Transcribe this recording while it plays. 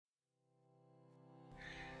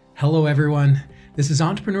Hello, everyone. This is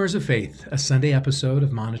Entrepreneurs of Faith, a Sunday episode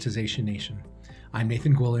of Monetization Nation. I'm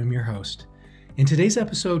Nathan Gwilliam, your host. In today's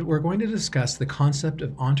episode, we're going to discuss the concept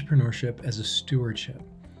of entrepreneurship as a stewardship.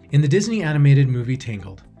 In the Disney animated movie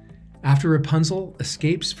Tangled, after Rapunzel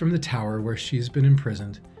escapes from the tower where she's been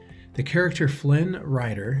imprisoned, the character Flynn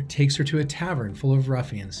Rider takes her to a tavern full of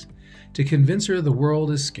ruffians to convince her the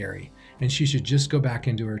world is scary and she should just go back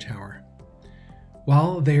into her tower.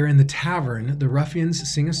 While they are in the tavern, the ruffians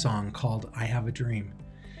sing a song called I Have a Dream,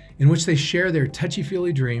 in which they share their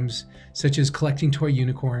touchy-feely dreams, such as collecting toy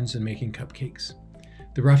unicorns and making cupcakes.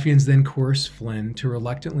 The ruffians then coerce Flynn to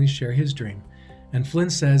reluctantly share his dream, and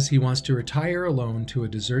Flynn says he wants to retire alone to a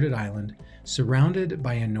deserted island surrounded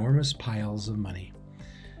by enormous piles of money.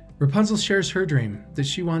 Rapunzel shares her dream that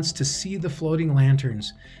she wants to see the floating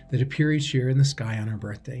lanterns that appear each year in the sky on her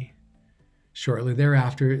birthday. Shortly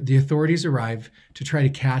thereafter, the authorities arrive to try to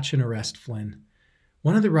catch and arrest Flynn.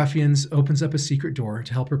 One of the ruffians opens up a secret door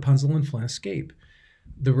to help Rapunzel and Flynn escape.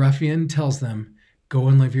 The ruffian tells them, "Go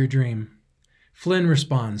and live your dream." Flynn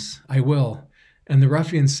responds, "I will." And the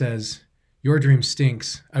ruffian says, "Your dream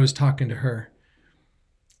stinks. I was talking to her."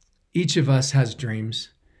 Each of us has dreams.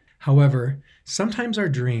 However, sometimes our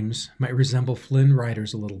dreams might resemble Flynn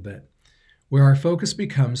Rider's a little bit, where our focus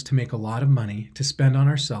becomes to make a lot of money to spend on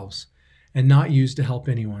ourselves and not used to help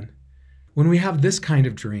anyone. When we have this kind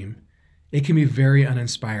of dream, it can be very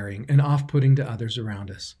uninspiring and off-putting to others around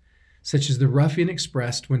us, such as the ruffian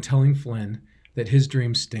expressed when telling Flynn that his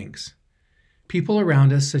dream stinks. People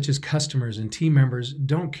around us, such as customers and team members,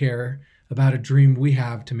 don't care about a dream we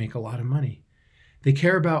have to make a lot of money. They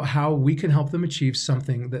care about how we can help them achieve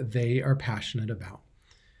something that they are passionate about.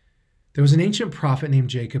 There was an ancient prophet named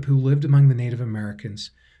Jacob who lived among the Native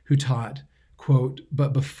Americans who taught, quote,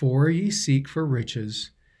 "But before ye seek for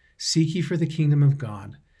riches, seek ye for the kingdom of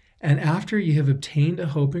God. And after ye have obtained a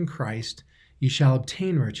hope in Christ, ye shall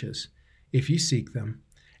obtain riches, if ye seek them.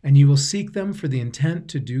 And ye will seek them for the intent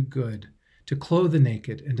to do good, to clothe the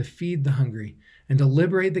naked, and to feed the hungry, and to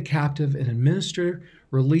liberate the captive, and administer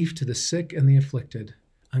relief to the sick and the afflicted."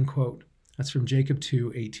 Unquote. That's from Jacob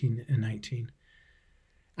 2:18 and 19.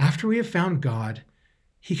 After we have found God,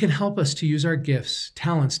 He can help us to use our gifts,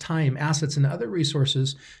 talents, time, assets, and other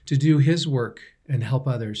resources to do His work and help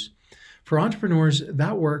others. For entrepreneurs,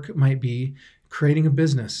 that work might be creating a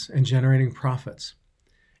business and generating profits.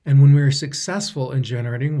 And when we are successful in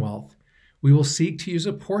generating wealth, we will seek to use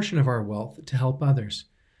a portion of our wealth to help others,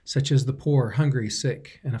 such as the poor, hungry,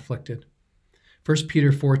 sick, and afflicted. 1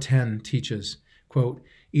 Peter 4:10 teaches, quote,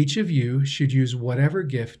 "Each of you should use whatever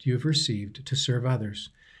gift you have received to serve others,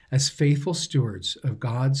 as faithful stewards of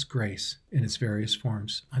God's grace in its various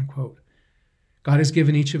forms," unquote. God has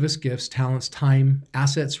given each of us gifts, talents, time,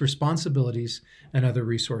 assets, responsibilities, and other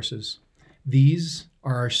resources. These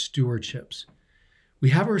are our stewardships. We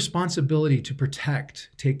have a responsibility to protect,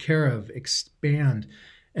 take care of, expand,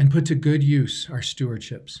 and put to good use our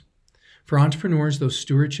stewardships. For entrepreneurs, those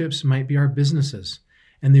stewardships might be our businesses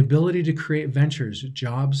and the ability to create ventures,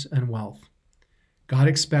 jobs, and wealth. God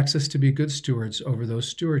expects us to be good stewards over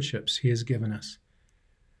those stewardships He has given us.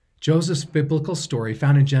 Joseph's biblical story,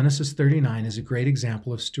 found in Genesis 39, is a great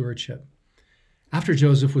example of stewardship. After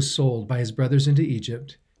Joseph was sold by his brothers into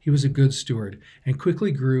Egypt, he was a good steward and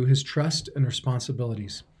quickly grew his trust and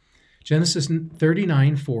responsibilities. Genesis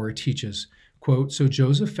 39:4 teaches, quote, "So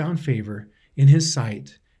Joseph found favor in his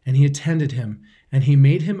sight, and he attended him, and he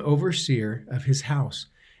made him overseer of his house,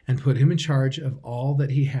 and put him in charge of all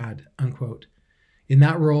that he had," unquote. In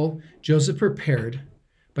that role, Joseph prepared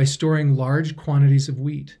by storing large quantities of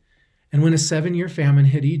wheat. And when a 7-year famine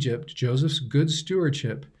hit Egypt, Joseph's good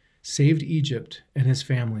stewardship saved Egypt and his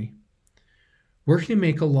family. Working to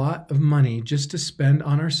make a lot of money just to spend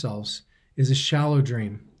on ourselves is a shallow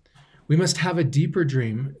dream. We must have a deeper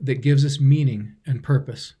dream that gives us meaning and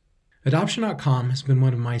purpose. Adoption.com has been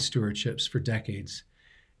one of my stewardships for decades.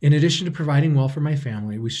 In addition to providing well for my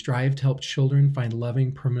family, we strive to help children find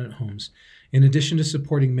loving, permanent homes, in addition to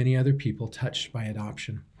supporting many other people touched by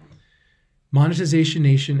adoption. Monetization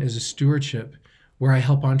Nation is a stewardship where I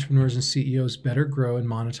help entrepreneurs and CEOs better grow and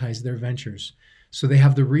monetize their ventures, so they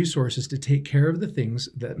have the resources to take care of the things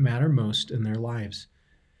that matter most in their lives.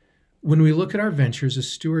 When we look at our ventures as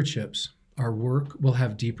stewardships, our work will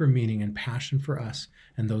have deeper meaning and passion for us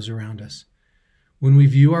and those around us. When we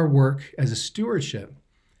view our work as a stewardship,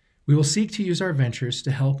 we will seek to use our ventures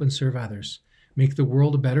to help and serve others, make the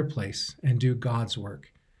world a better place, and do God's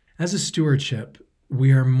work. As a stewardship,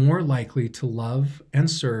 we are more likely to love and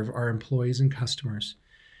serve our employees and customers,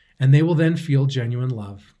 and they will then feel genuine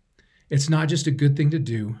love. It's not just a good thing to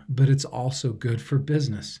do, but it's also good for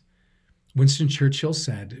business. Winston Churchill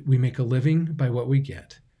said, "We make a living by what we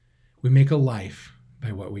get. We make a life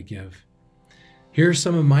by what we give." Here are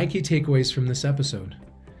some of my key takeaways from this episode.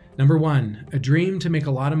 Number 1, a dream to make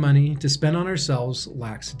a lot of money to spend on ourselves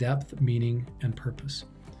lacks depth, meaning, and purpose.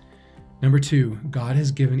 Number 2, God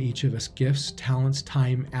has given each of us gifts, talents,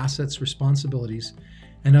 time, assets, responsibilities,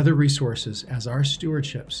 and other resources as our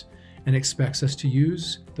stewardships, and expects us to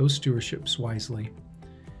use those stewardships wisely.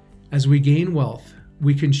 As we gain wealth,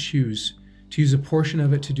 we can choose to use a portion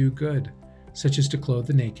of it to do good, such as to clothe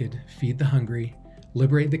the naked, feed the hungry,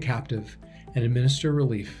 liberate the captive, and administer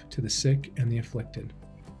relief to the sick and the afflicted.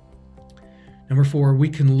 Number 4, we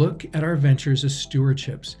can look at our ventures as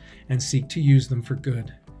stewardships and seek to use them for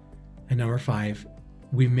good. And number 5,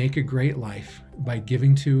 we make a great life by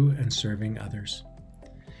giving to and serving others.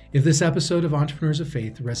 If this episode of Entrepreneurs of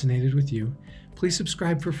Faith resonated with you, please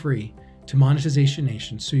subscribe for free to Monetization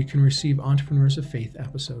Nation so you can receive Entrepreneurs of Faith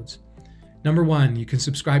episodes. Number 1, you can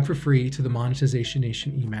subscribe for free to the Monetization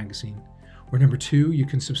Nation e-magazine. Or number 2, you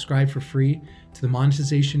can subscribe for free to the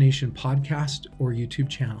Monetization Nation podcast or YouTube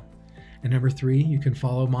channel. And number 3, you can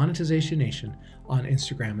follow Monetization Nation on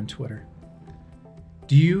Instagram and Twitter.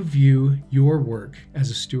 Do you view your work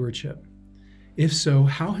as a stewardship? If so,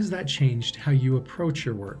 how has that changed how you approach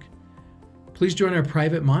your work? Please join our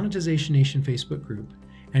private Monetization Nation Facebook group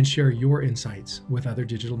and share your insights with other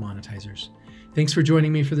digital monetizers. Thanks for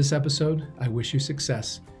joining me for this episode. I wish you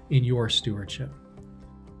success in your stewardship.